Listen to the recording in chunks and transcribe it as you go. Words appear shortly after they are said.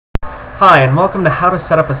Hi, and welcome to How to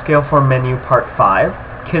Set Up a Scaleform Menu Part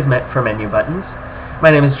 5, Kismet for Menu Buttons.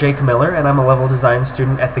 My name is Jake Miller, and I'm a level design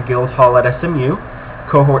student at the Guildhall at SMU,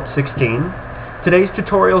 Cohort 16. Today's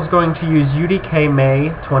tutorial is going to use UDK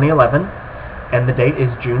May 2011, and the date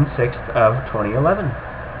is June 6th of 2011.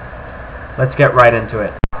 Let's get right into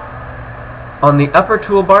it. On the upper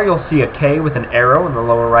toolbar, you'll see a K with an arrow in the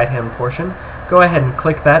lower right-hand portion. Go ahead and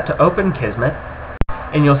click that to open Kismet,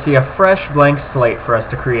 and you'll see a fresh blank slate for us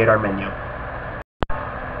to create our menu.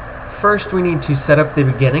 First, we need to set up the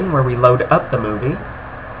beginning where we load up the movie.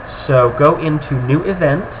 So go into New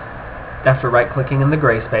Event after right-clicking in the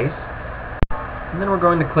gray space, and then we're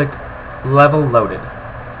going to click Level Loaded.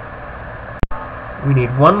 We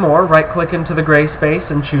need one more. Right-click into the gray space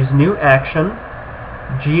and choose New Action,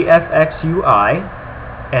 GFX UI,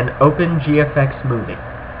 and Open GFX Movie.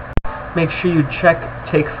 Make sure you check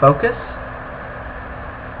Take Focus,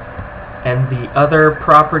 and the other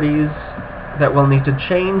properties that we'll need to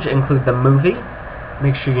change include the movie.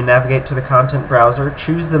 Make sure you navigate to the content browser,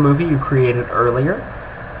 choose the movie you created earlier,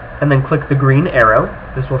 and then click the green arrow.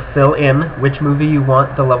 This will fill in which movie you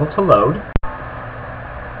want the level to load.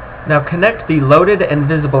 Now connect the loaded and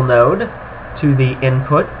visible node to the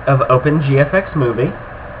input of OpenGFX Movie.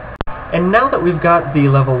 And now that we've got the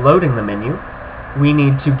level loading the menu, we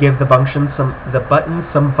need to give the button some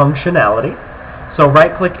functionality. So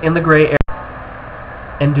right-click in the gray area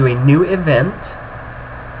and do a new event,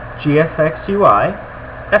 GFX UI,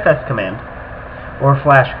 FS command, or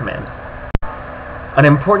flash command. An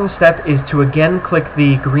important step is to again click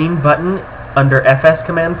the green button under FS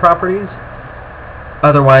command properties,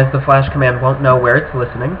 otherwise the flash command won't know where it's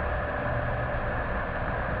listening.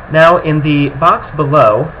 Now in the box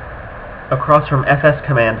below, across from FS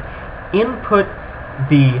command, input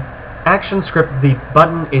the action script the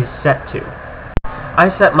button is set to. I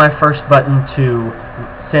set my first button to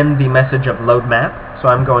send the message of load map, so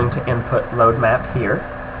I'm going to input load map here.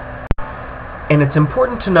 And it's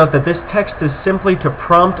important to note that this text is simply to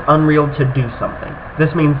prompt Unreal to do something.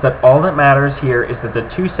 This means that all that matters here is that the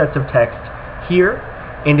two sets of text here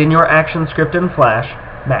and in your action script in Flash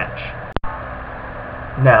match.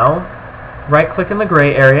 Now, right-click in the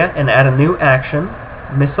gray area and add a new action,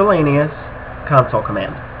 miscellaneous console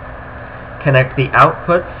command. Connect the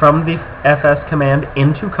output from the FS command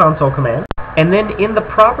into console command, and then in the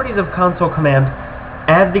properties of console command,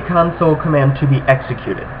 add the console command to be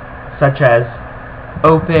executed, such as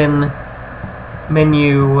open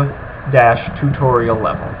menu-tutorial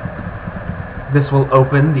level. This will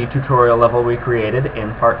open the tutorial level we created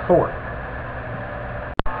in Part 4.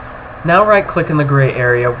 Now right-click in the gray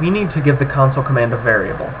area. We need to give the console command a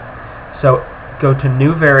variable. So go to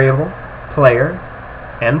New Variable, Player,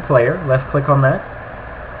 and Player, left-click on that,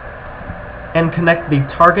 and connect the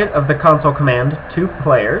target of the console command to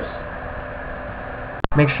players.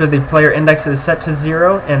 Make sure the player index is set to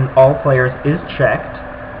 0 and all players is checked.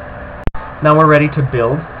 Now we're ready to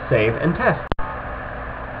build, save, and test.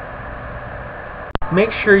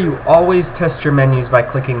 Make sure you always test your menus by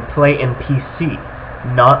clicking Play in PC,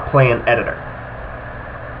 not Play in Editor.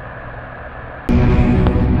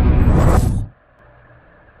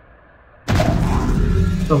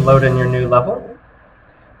 So load in your new level.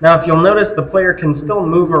 Now if you'll notice, the player can still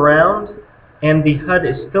move around and the HUD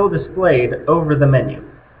is still displayed over the menu.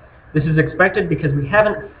 This is expected because we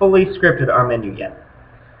haven't fully scripted our menu yet.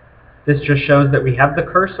 This just shows that we have the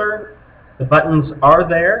cursor, the buttons are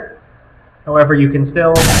there, however you can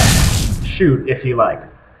still shoot if you like.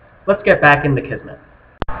 Let's get back into Kismet.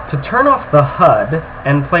 To turn off the HUD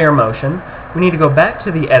and player motion, we need to go back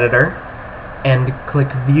to the editor and click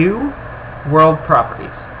View, World Properties.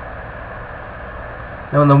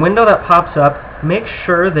 Now in the window that pops up, make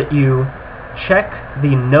sure that you check the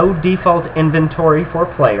No Default Inventory for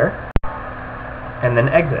Player, and then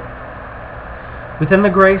exit. Within the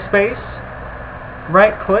gray space,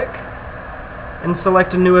 right-click and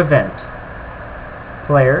select a new event,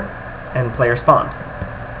 Player, and Player Spawned.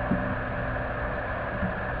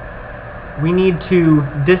 We need to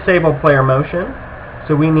disable player motion,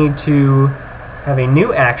 so we need to have a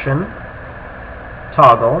new action,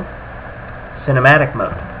 Toggle, Cinematic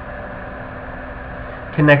Mode.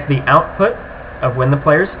 Connect the output of when the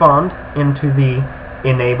player spawned into the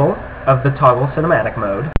enable of the Toggle Cinematic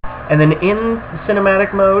Mode, and then in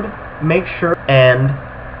Cinematic Mode, make sure and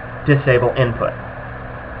disable input.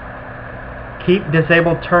 Keep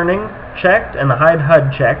disable turning checked and the hide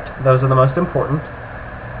HUD checked. Those are the most important.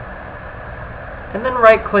 And then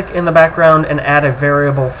right-click in the background and add a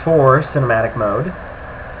variable for Cinematic Mode,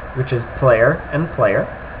 which is Player and Player.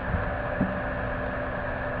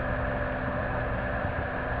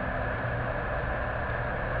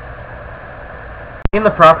 In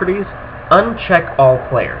the properties, uncheck all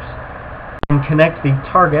players and connect the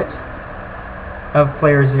target of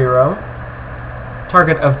player 0,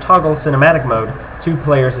 target of toggle cinematic mode to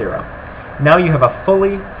player 0. Now you have a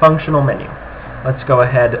fully functional menu. Let's go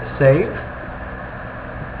ahead, save,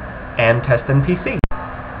 and test in PC.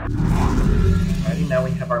 Alrighty, now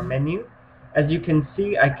we have our menu. As you can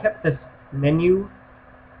see, I kept this menu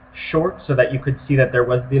short so that you could see that there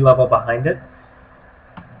was the level behind it,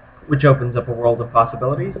 which opens up a world of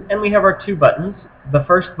possibilities. And we have our two buttons. The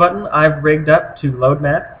first button I've rigged up to load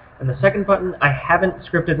map, and the second button I haven't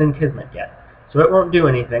scripted in Kismet yet. So it won't do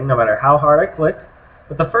anything no matter how hard I click,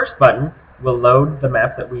 but the first button will load the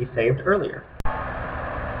map that we saved earlier.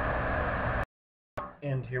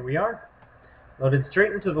 And here we are, loaded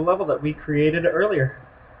straight into the level that we created earlier.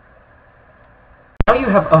 Now you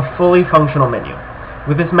have a fully functional menu.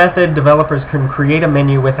 With this method, developers can create a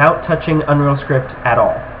menu without touching Unreal Script at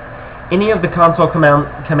all. Any of the console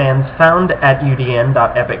commands found at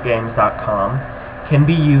udn.epicgames.com can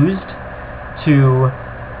be used to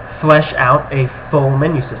flesh out a full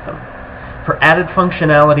menu system. For added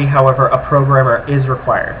functionality, however, a programmer is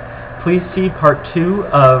required. Please see Part 2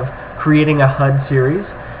 of Creating a HUD series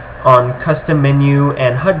on custom menu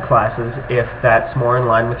and HUD classes if that's more in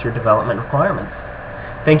line with your development requirements.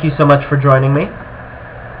 Thank you so much for joining me,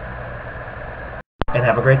 and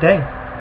have a great day.